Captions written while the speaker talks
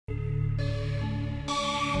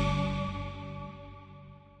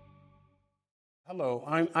Hello,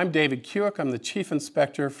 I'm David Kewick. I'm the Chief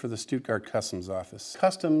Inspector for the Stuttgart Customs Office.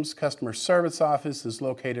 Customs Customer Service Office is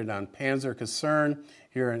located on Panzer Kaserne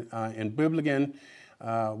here in Bldg.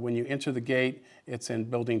 When you enter the gate, it's in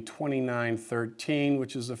building 2913,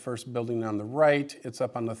 which is the first building on the right. It's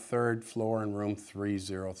up on the third floor in room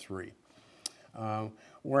 303.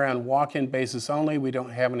 We're on walk-in basis only. We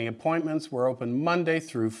don't have any appointments. We're open Monday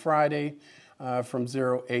through Friday from 08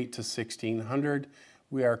 to 1600.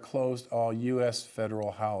 We are closed all U.S.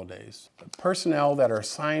 federal holidays. Personnel that are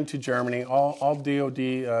assigned to Germany, all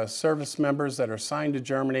DoD service members that are assigned to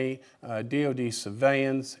Germany, DoD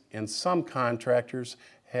civilians, and some contractors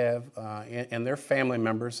have, and their family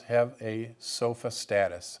members have a SOFA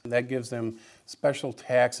status. That gives them special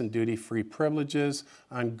tax and duty-free privileges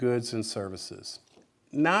on goods and services.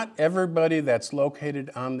 Not everybody that's located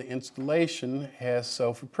on the installation has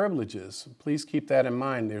SOFA privileges. Please keep that in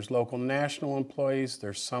mind. There's local national employees,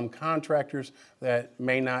 there's some contractors that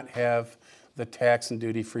may not have the tax and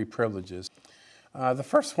duty-free privileges. The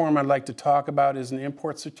first form I'd like to talk about is an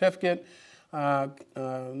import certificate.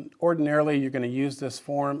 Ordinarily, you're going to use this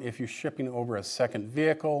form if you're shipping over a second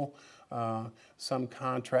vehicle. Some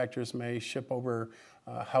contractors may ship over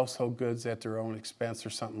household goods at their own expense or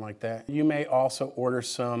something like that. You may also order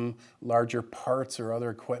some larger parts or other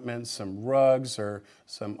equipment, some rugs or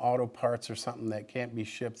some auto parts or something that can't be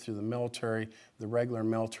shipped through the military, the regular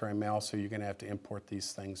military mail, so you're going to have to import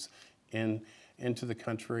these things into the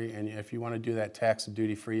country. And if you want to do that tax and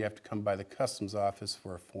duty free, you have to come by the customs office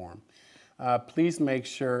for a form. Please make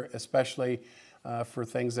sure, especially for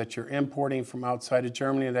things that you're importing from outside of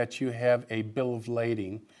Germany, that you have a bill of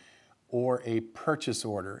lading or a purchase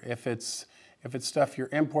order. If it's stuff you're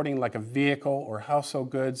importing like a vehicle or household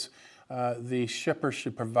goods, the shipper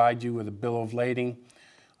should provide you with a bill of lading,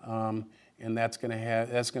 and that's going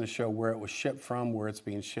to show where it was shipped from, where it's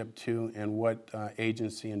being shipped to, and what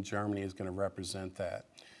agency in Germany is going to represent that.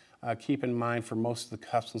 Keep in mind, for most of the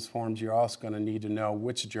customs forms, you're also going to need to know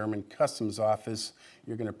which German customs office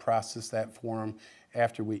you're going to process that form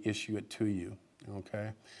after we issue it to you. Okay.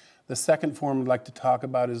 The second form I'd like to talk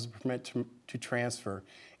about is a permit to transfer.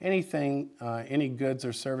 Anything, any goods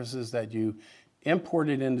or services that you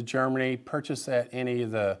imported into Germany, purchased at any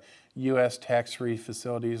of the U.S. tax-free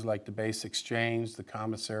facilities like the base exchange, the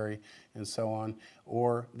commissary, and so on,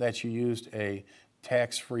 or that you used a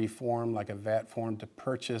tax-free form like a VAT form to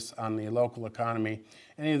purchase on the local economy,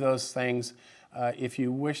 any of those things, if you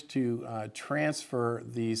wish to transfer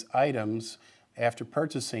these items after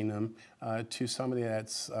purchasing them to somebody that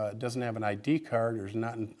doesn't have an ID card or is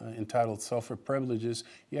not entitled to SOFA privileges,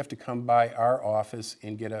 you have to come by our office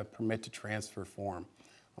and get a permit to transfer form.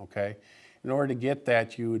 Okay? In order to get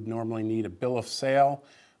that, you would normally need a bill of sale.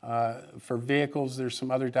 For vehicles, there's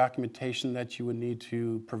some other documentation that you would need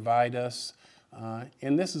to provide us.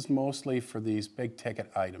 And this is mostly for these big ticket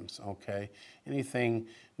items, okay? Anything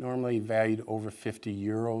normally valued over 50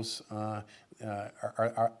 euros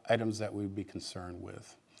are items that we'd be concerned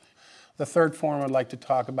with. The third form I'd like to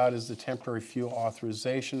talk about is the temporary fuel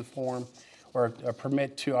authorization form, or a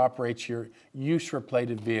permit to operate your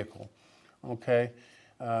use-rated vehicle, okay?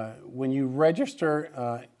 When you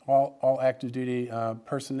register, all active duty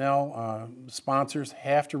personnel, sponsors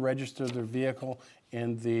have to register their vehicle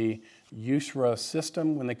in the USRA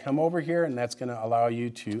system when they come over here, and that's going to allow you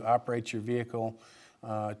to operate your vehicle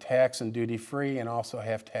tax and duty free and also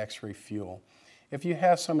have tax-free fuel. If you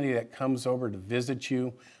have somebody that comes over to visit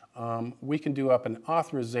you, we can do up an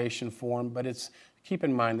authorization form, but keep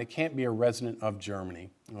in mind, they can't be a resident of Germany,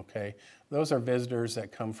 okay? Those are visitors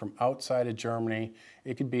that come from outside of Germany.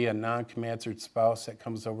 It could be a non-commensurate spouse that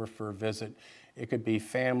comes over for a visit. It could be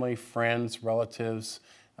family, friends, relatives,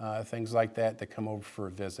 things like that come over for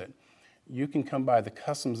a visit. You can come by the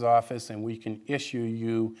customs office and we can issue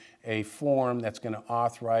you a form that's going to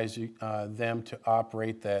authorize them to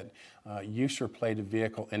operate that use-rated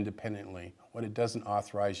vehicle independently. What it doesn't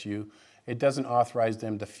authorize it doesn't authorize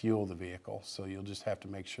them to fuel the vehicle, so you'll just have to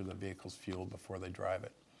make sure the vehicle's fueled before they drive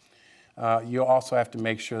it. You'll also have to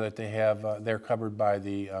make sure that they're covered by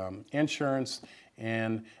the insurance,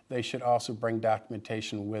 and they should also bring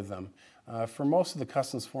documentation with them. For most of the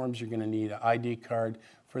customs forms, you're going to need an ID card.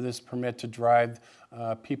 For this permit to drive,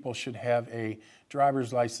 people should have a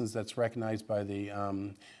driver's license that's recognized by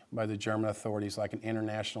the German authorities, like an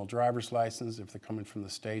international driver's license. If they're coming from the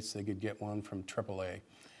States, they could get one from AAA,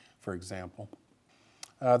 for example.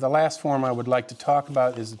 The last form I would like to talk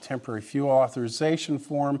about is the temporary fuel authorization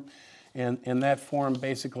form. And that form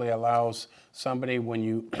basically allows somebody, when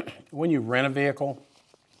you rent a vehicle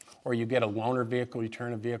or you get a loaner vehicle, you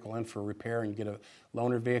turn a vehicle in for repair and you get a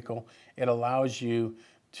loaner vehicle, it allows you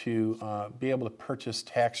to be able to purchase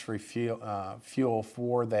tax-free fuel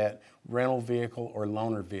for that rental vehicle or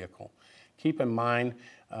loaner vehicle. Keep in mind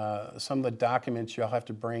some of the documents you'll have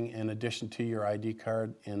to bring in addition to your ID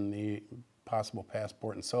card and the possible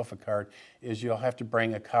passport and SOFA card is you'll have to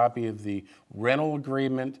bring a copy of the rental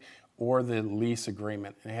agreement or the lease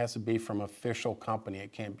agreement. And it has to be from an official company.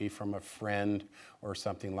 It can't be from a friend or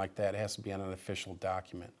something like that. It has to be on an official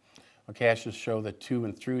document. Okay, it has to show the to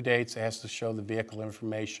and through dates. It has to show the vehicle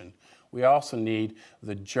information. We also need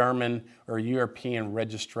the German or European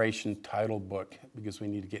registration title book because we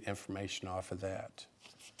need to get information off of that.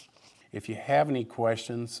 If you have any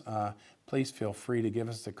questions, please feel free to give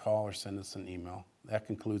us a call or send us an email. That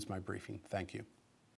concludes my briefing. Thank you.